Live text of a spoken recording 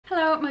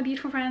Hello my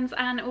beautiful friends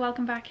and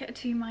welcome back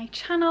to my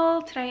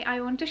channel. Today I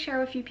want to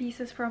share a few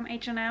pieces from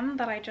H&M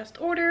that I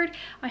just ordered.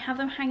 I have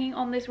them hanging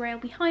on this rail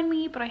behind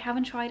me, but I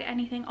haven't tried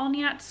anything on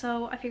yet,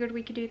 so I figured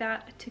we could do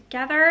that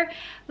together.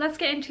 Let's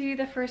get into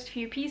the first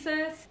few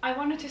pieces. I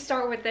wanted to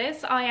start with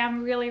this. I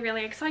am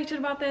really excited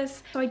about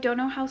this. So I don't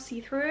know how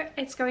see-through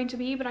it's going to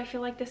be, but I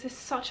feel like this is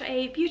such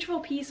a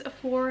beautiful piece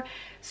for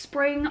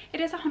spring.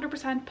 It is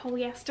 100%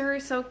 polyester,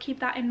 so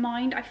keep that in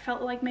mind. I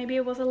felt like maybe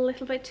it was a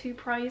little bit too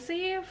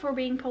pricey for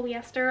being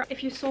polyester.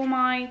 If you saw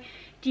my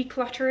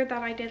declutter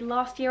that I did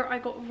last year, I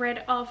got rid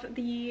of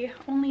the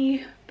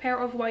only pair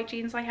of white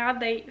jeans I had.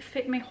 They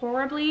fit me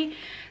horribly,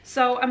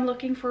 so I'm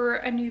looking for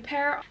a new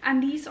pair,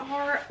 and these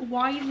are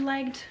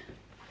wide-legged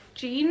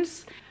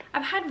jeans.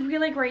 I've had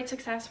really great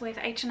success with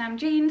H&M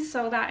jeans,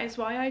 so that is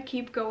why I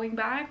keep going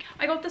back.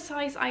 I got the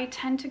size I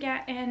tend to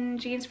get in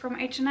jeans from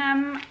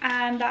H&M,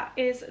 and that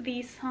is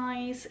the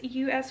size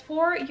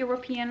US4,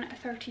 European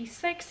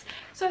 36.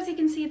 So as you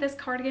can see, this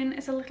cardigan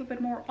is a little bit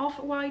more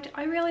off-white.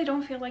 I really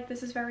don't feel like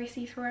this is very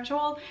see-through at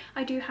all.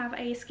 I do have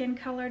a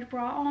skin-colored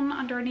bra on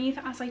underneath,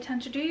 as I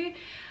tend to do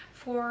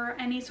for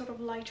any sort of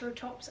lighter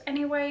tops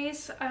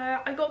anyways.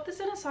 I got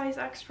this in a size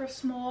extra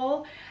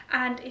small,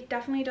 and it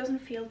definitely doesn't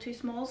feel too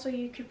small, so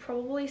you could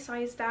probably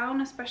size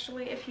down,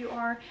 especially if you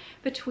are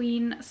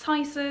between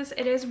sizes.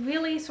 It is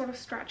really sort of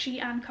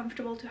stretchy and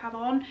comfortable to have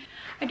on.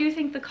 I do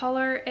think the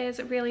color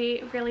is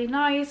really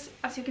nice.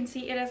 As you can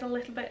see, it is a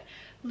little bit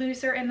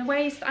looser in the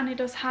waist, and it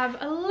does have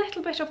a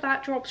little bit of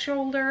that drop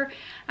shoulder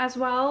as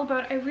well,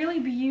 but a really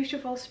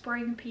beautiful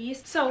spring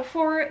piece. So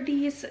for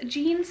these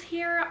jeans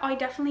here, I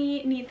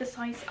definitely need the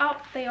size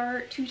up. They are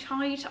too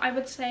tight. I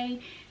would say,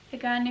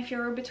 again, if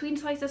you're between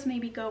sizes,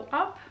 maybe go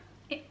up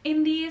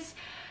in these.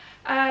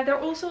 They're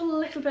also a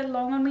little bit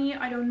long on me.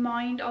 I don't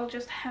mind, I'll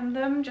just hem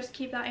them. Just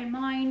keep that in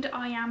mind.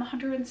 I am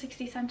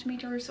 160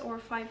 centimeters or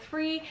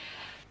 5'3".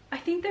 I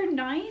think they're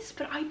nice,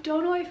 but I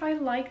don't know if I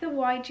like the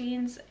white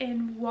jeans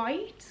in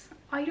white.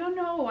 I don't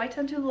know. I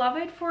tend to love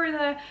it for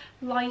the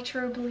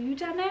lighter blue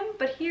denim,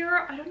 but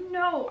here, I don't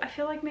know. I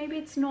feel like maybe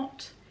it's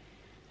not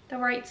the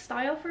right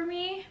style for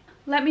me.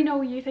 Let me know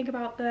what you think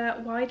about the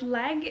wide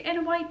leg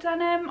in white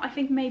denim. I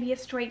think maybe a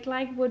straight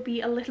leg would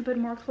be a little bit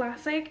more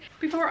classic.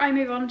 Before I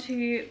move on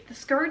to the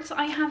skirts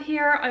I have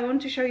here, I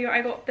want to show you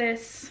I got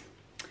this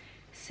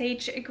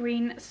sage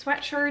green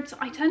sweatshirt.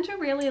 I tend to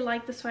really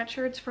like the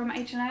sweatshirts from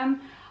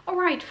H&M.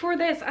 Alright, for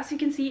this, as you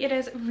can see, it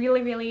is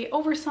really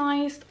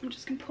oversized. I'm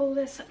just gonna pull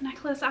this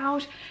necklace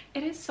out.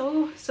 It is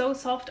so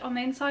soft on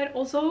the inside.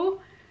 Also,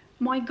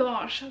 my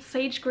gosh,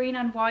 sage green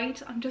and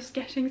white. I'm just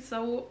getting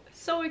so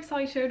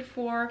excited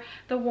for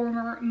the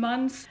warmer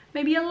months.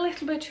 Maybe a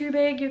little bit too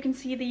big. You can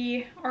see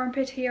the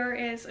armpit here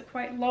is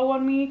quite low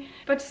on me,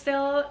 but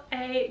still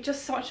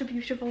just such a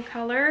beautiful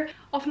color.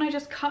 Often I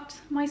just cut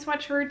my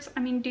sweatshirts. I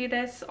mean, do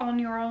this on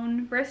your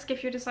own risk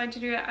if you decide to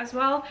do it as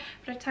well,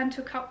 but I tend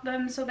to cut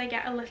them so they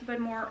get a little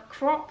bit more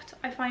cropped.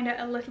 I find it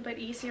a little bit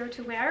easier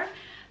to wear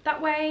that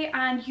way,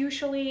 and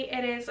usually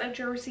it is a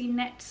jersey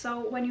knit,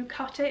 so when you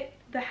cut it,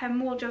 the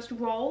hem will just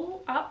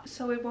roll up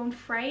so it won't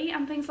fray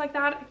and things like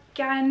that.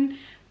 Again,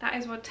 that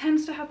is what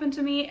tends to happen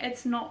to me.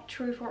 It's not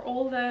true for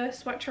all the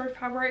sweatshirt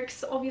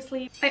fabrics,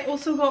 obviously. I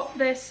also got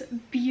this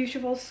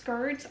beautiful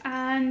skirt,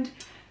 and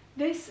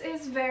this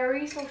is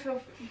very sort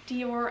of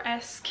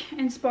Dior-esque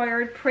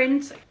inspired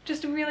print.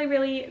 Just a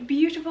really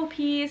beautiful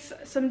piece.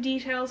 Some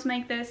details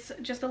make this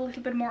just a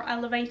little bit more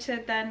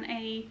elevated than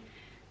a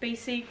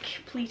basic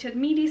pleated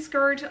midi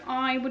skirt.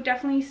 I would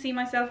definitely see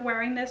myself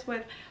wearing this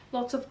with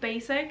lots of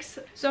basics.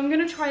 So I'm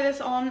gonna try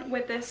this on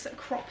with this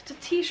cropped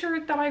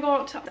t-shirt that I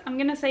got. I'm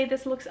gonna say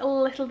this looks a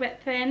little bit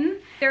thin.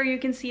 There you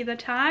can see the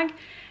tag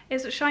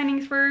is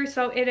shining through,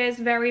 so it is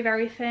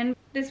very thin.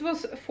 This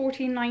was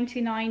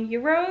 14.99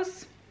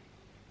 euros.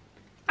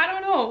 I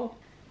don't know.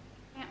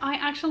 I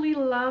actually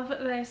love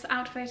this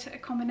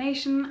outfit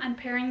combination, and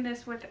pairing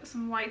this with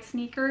some white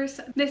sneakers.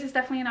 This is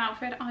definitely an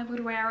outfit I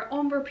would wear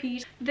on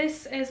repeat.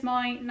 This is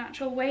my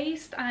natural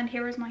waist, and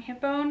here is my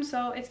hip bone,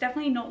 so it's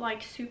definitely not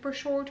like super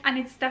short, and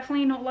it's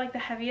definitely not like the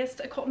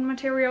heaviest cotton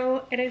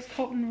material. It is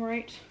cotton,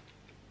 right?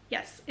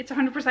 Yes, it's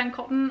 100%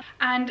 cotton,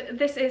 and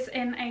this is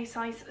in a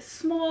size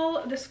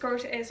small. The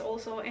skirt is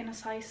also in a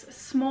size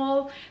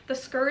small. The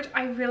skirt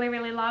I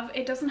really love.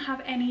 It doesn't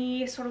have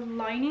any sort of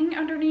lining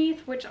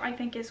underneath, which I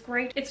think is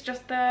great. It's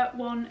just the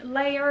one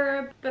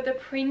layer, but the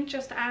print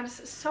just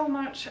adds so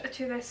much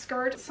to this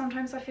skirt.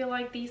 Sometimes I feel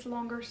like these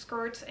longer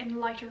skirts in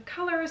lighter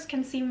colors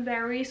can seem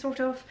very sort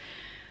of,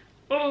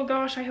 oh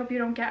gosh, I hope you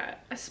don't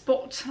get a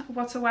spot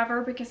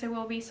whatsoever, because it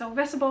will be so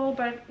visible.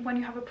 But when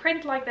you have a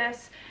print like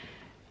this,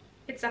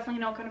 it's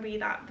definitely not going to be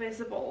that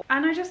visible,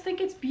 and I just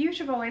think it's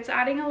beautiful. It's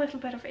adding a little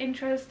bit of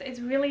interest. It's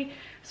really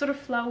sort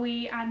of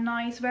flowy and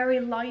nice, very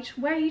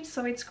lightweight,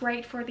 so it's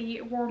great for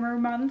the warmer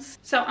months.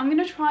 So I'm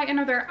gonna try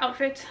another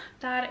outfit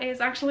that is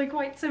actually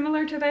quite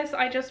similar to this,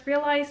 I just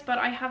realized, but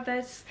I have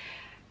this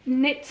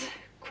knit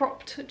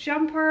cropped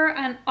jumper,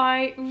 and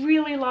I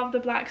really love the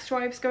black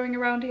stripes going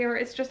around here.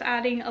 It's just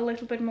adding a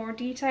little bit more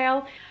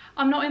detail.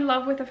 I'm not in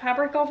love with the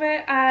fabric of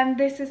it, and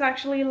this is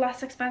actually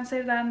less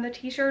expensive than the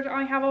t-shirt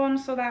I have on,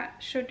 so that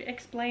should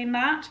explain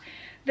that.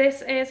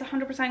 This is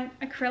 100%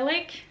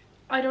 acrylic.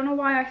 I don't know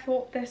why I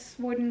thought this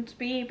wouldn't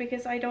be,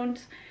 because I don't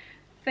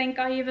think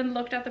I even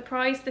looked at the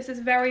price. This is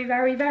very,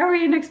 very,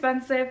 very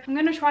inexpensive. I'm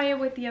gonna try it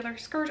with the other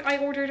skirt I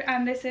ordered,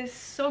 and this is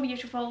so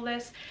beautiful.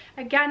 This,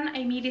 again,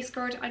 a midi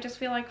skirt. I just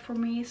feel like for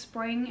me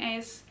spring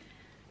is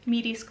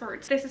midi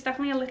skirts. This is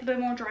definitely a little bit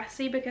more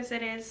dressy because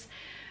it is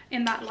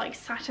in that like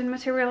satin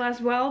material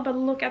as well, but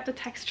look at the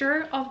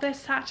texture of this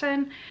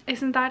satin.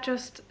 Isn't that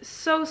just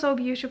so, so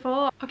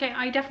beautiful? Okay,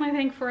 I definitely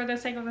think for the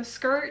sake of the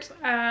skirt,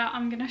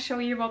 I'm gonna show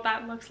you what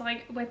that looks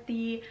like with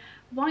the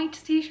white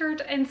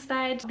t-shirt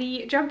instead.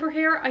 The jumper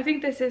here, I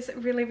think this is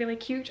really, really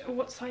cute.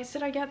 What size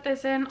did I get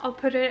this in? I'll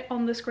put it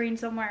on the screen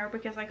somewhere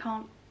because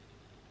I'm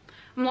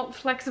not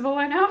flexible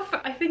enough.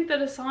 I think the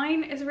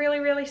design is really,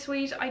 really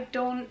sweet. I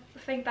don't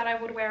think that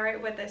I would wear it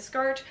with this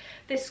skirt.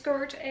 This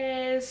skirt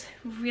is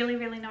really,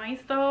 really nice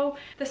though.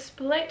 The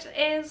split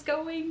is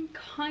going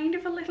kind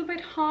of a little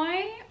bit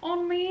high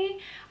on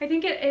me. I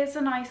think it is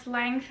a nice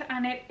length,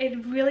 and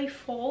it really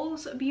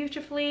falls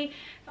beautifully.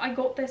 I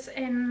got this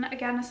in,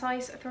 again, a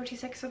size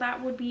 36, so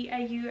that would be a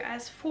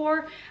US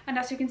 4. And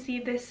as you can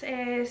see, this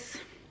is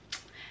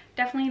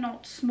definitely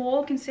not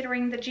small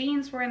considering the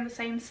jeans were in the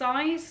same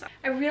size.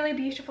 A really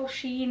beautiful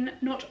sheen,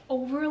 not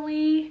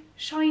overly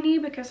shiny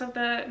because of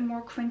the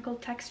more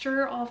crinkled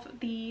texture of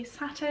the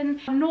satin.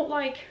 I'm not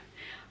like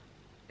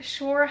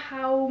sure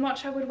how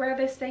much I would wear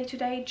this day to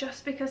day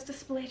just because the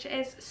split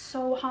is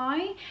so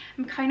high.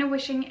 I'm kind of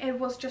wishing it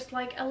was just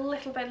like a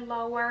little bit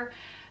lower.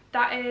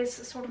 That is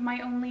sort of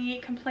my only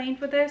complaint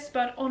with this,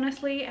 but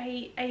honestly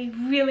a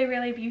really,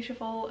 really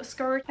beautiful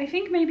skirt. I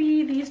think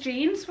maybe these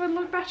jeans would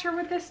look better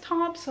with this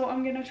top, so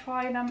I'm gonna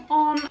try them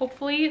on.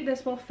 Hopefully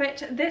this will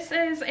fit. This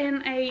is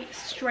in a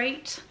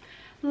straight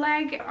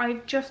leg.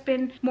 I've just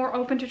been more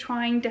open to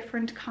trying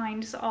different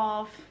kinds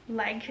of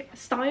leg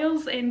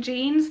styles in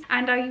jeans,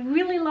 and I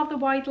really love the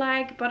wide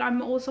leg, but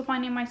I'm also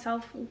finding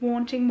myself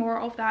wanting more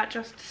of that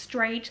just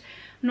straight,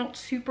 not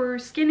super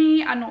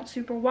skinny and not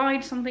super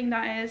wide, something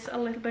that is a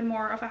little bit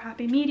more of a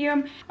happy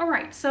medium. All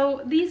right,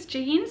 so these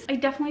jeans, I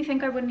definitely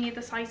think I would need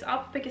the size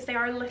up because they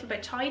are a little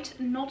bit tight,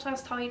 not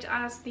as tight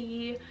as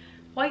the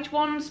white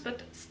ones,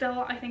 but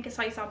still I think a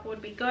size up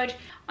would be good.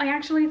 I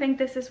actually think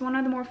this is one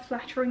of the more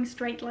flattering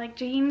straight leg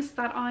jeans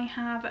that I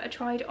have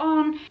tried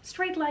on.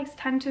 Straight legs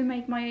tend to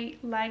make my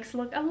legs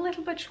look a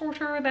little bit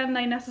shorter than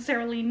they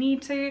necessarily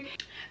need to.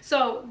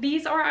 So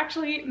these are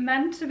actually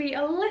meant to be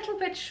a little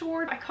bit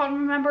short. I can't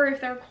remember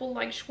if they're called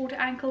like short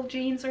ankle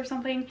jeans or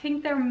something. I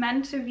think they're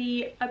meant to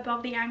be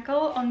above the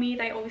ankle. On me,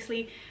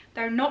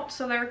 they're not,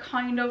 so they're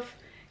kind of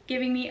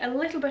giving me a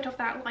little bit of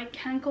that like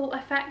cankle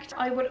effect.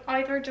 I would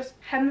either just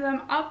hem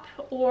them up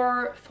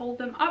or fold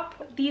them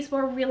up. These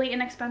were really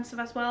inexpensive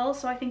as well,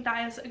 so I think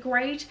that is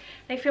great.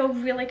 They feel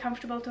really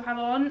comfortable to have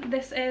on.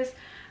 This is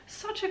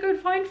such a good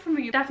find for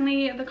me.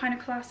 Definitely the kind of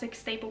classic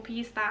staple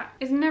piece that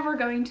is never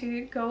going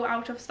to go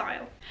out of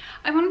style.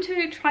 I wanted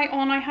to try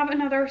on, I have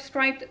another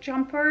striped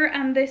jumper,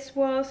 and this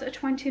was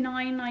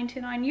 €29.99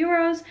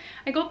 euros.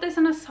 I got this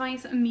in a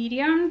size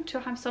medium to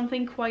have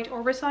something quite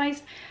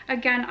oversized.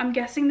 Again, I'm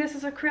guessing this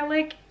is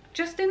acrylic.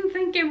 Just didn't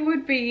think it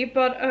would be,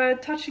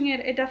 but touching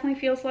it, it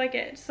definitely feels like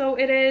it. So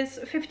it is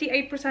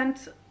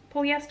 58%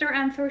 polyester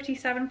and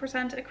 37%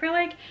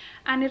 acrylic,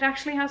 and it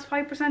actually has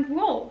 5%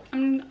 wool.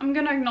 I'm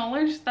gonna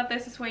acknowledge that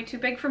this is way too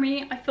big for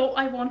me. I thought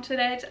I wanted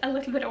it a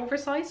little bit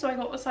oversized, so I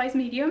got a size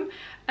medium.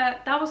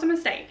 That was a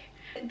mistake.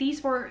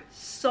 These were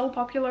so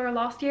popular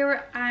last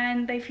year,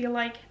 and they feel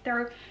like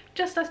they're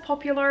just as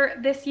popular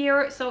this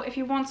year. So if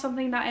you want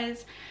something that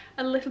is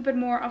a little bit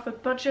more of a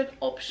budget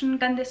option,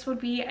 then this would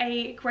be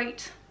a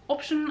great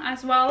option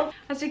as well.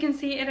 As you can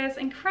see, it is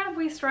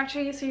incredibly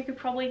stretchy, so you could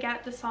probably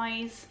get the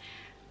size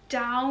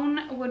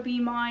down would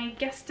be my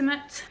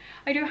guesstimate.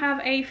 I do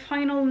have a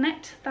final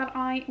knit that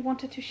I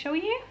wanted to show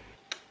you.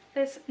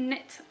 This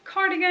knit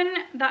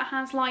cardigan that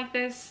has like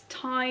this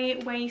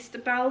tie waist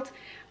belt.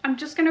 I'm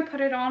just gonna put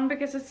it on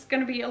because it's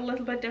gonna be a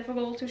little bit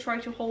difficult to try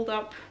to hold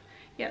up.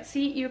 Yeah,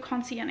 see, you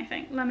can't see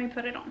anything. Let me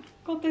put it on.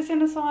 Got this in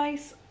a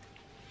size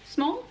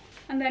small.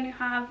 And then you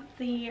have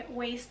the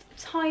waist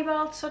tie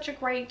belt, such a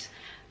great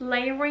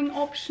layering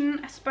option,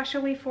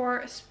 especially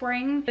for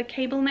spring. The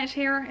cable knit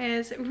here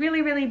is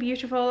really, really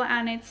beautiful,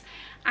 and it's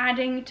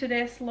adding to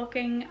this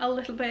looking a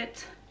little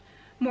bit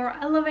more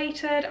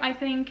elevated. I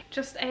think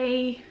just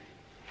a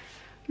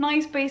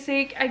nice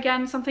basic,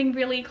 again, something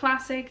really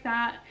classic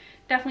that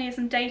definitely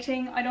isn't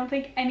dating. I don't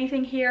think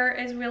anything here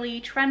is really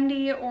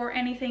trendy or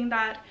anything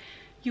that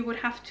you would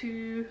have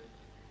to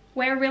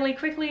wear really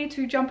quickly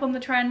to jump on the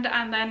trend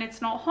and then it's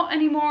not hot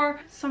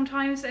anymore.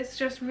 Sometimes it's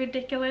just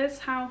ridiculous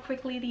how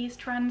quickly these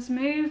trends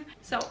move.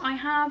 So I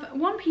have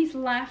one piece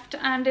left,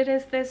 and it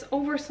is this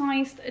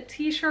oversized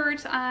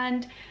t-shirt,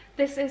 and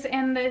this is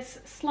in this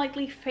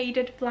slightly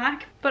faded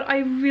black, but I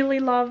really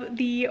love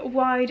the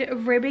wide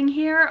ribbing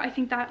here. I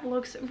think that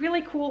looks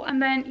really cool, and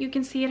then you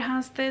can see it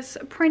has this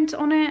print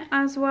on it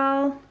as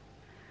well.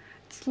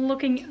 It's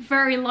looking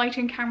very light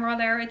in camera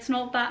there. It's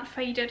not that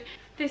faded.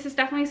 This is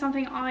definitely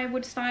something I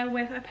would style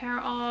with a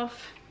pair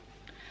of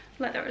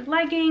leather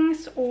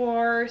leggings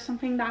or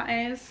something that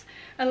is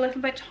a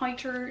little bit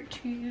tighter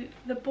to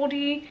the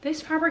body.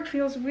 This fabric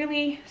feels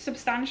really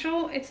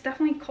substantial. It's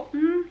definitely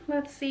cotton.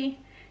 Let's see.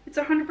 It's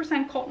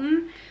 100%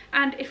 cotton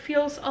and it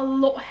feels a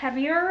lot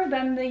heavier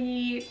than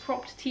the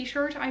cropped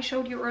t-shirt I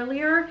showed you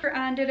earlier,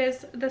 and it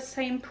is the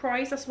same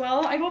price as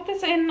well. I got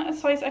this in a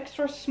size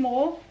extra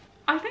small.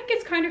 I think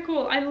it's kind of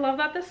cool. I love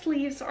that the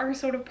sleeves are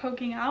sort of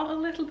poking out a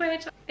little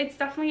bit. It's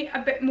definitely a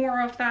bit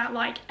more of that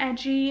like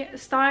edgy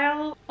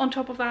style. On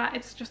top of that,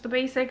 it's just a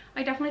basic.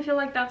 I definitely feel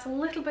like that's a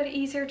little bit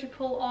easier to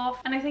pull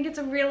off, and I think it's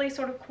a really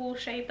sort of cool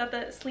shape that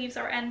the sleeves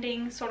are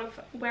ending sort of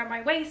where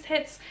my waist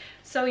hits,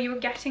 so you're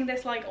getting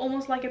this like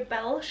almost like a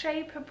bell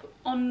shape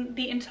on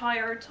the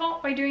entire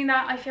top. By doing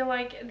that, I feel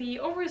like the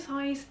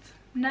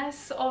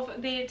oversizedness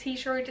of the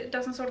t-shirt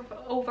doesn't sort of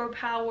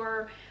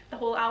overpower the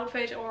whole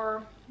outfit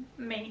or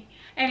me.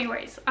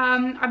 Anyways,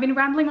 I've been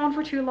rambling on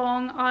for too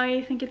long.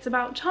 I think it's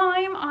about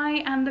time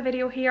I end the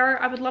video here.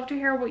 I would love to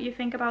hear what you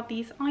think about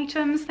these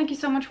items. Thank you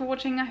so much for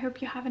watching. I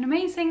hope you have an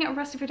amazing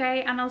rest of your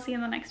day, and I'll see you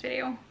in the next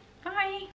video. Bye!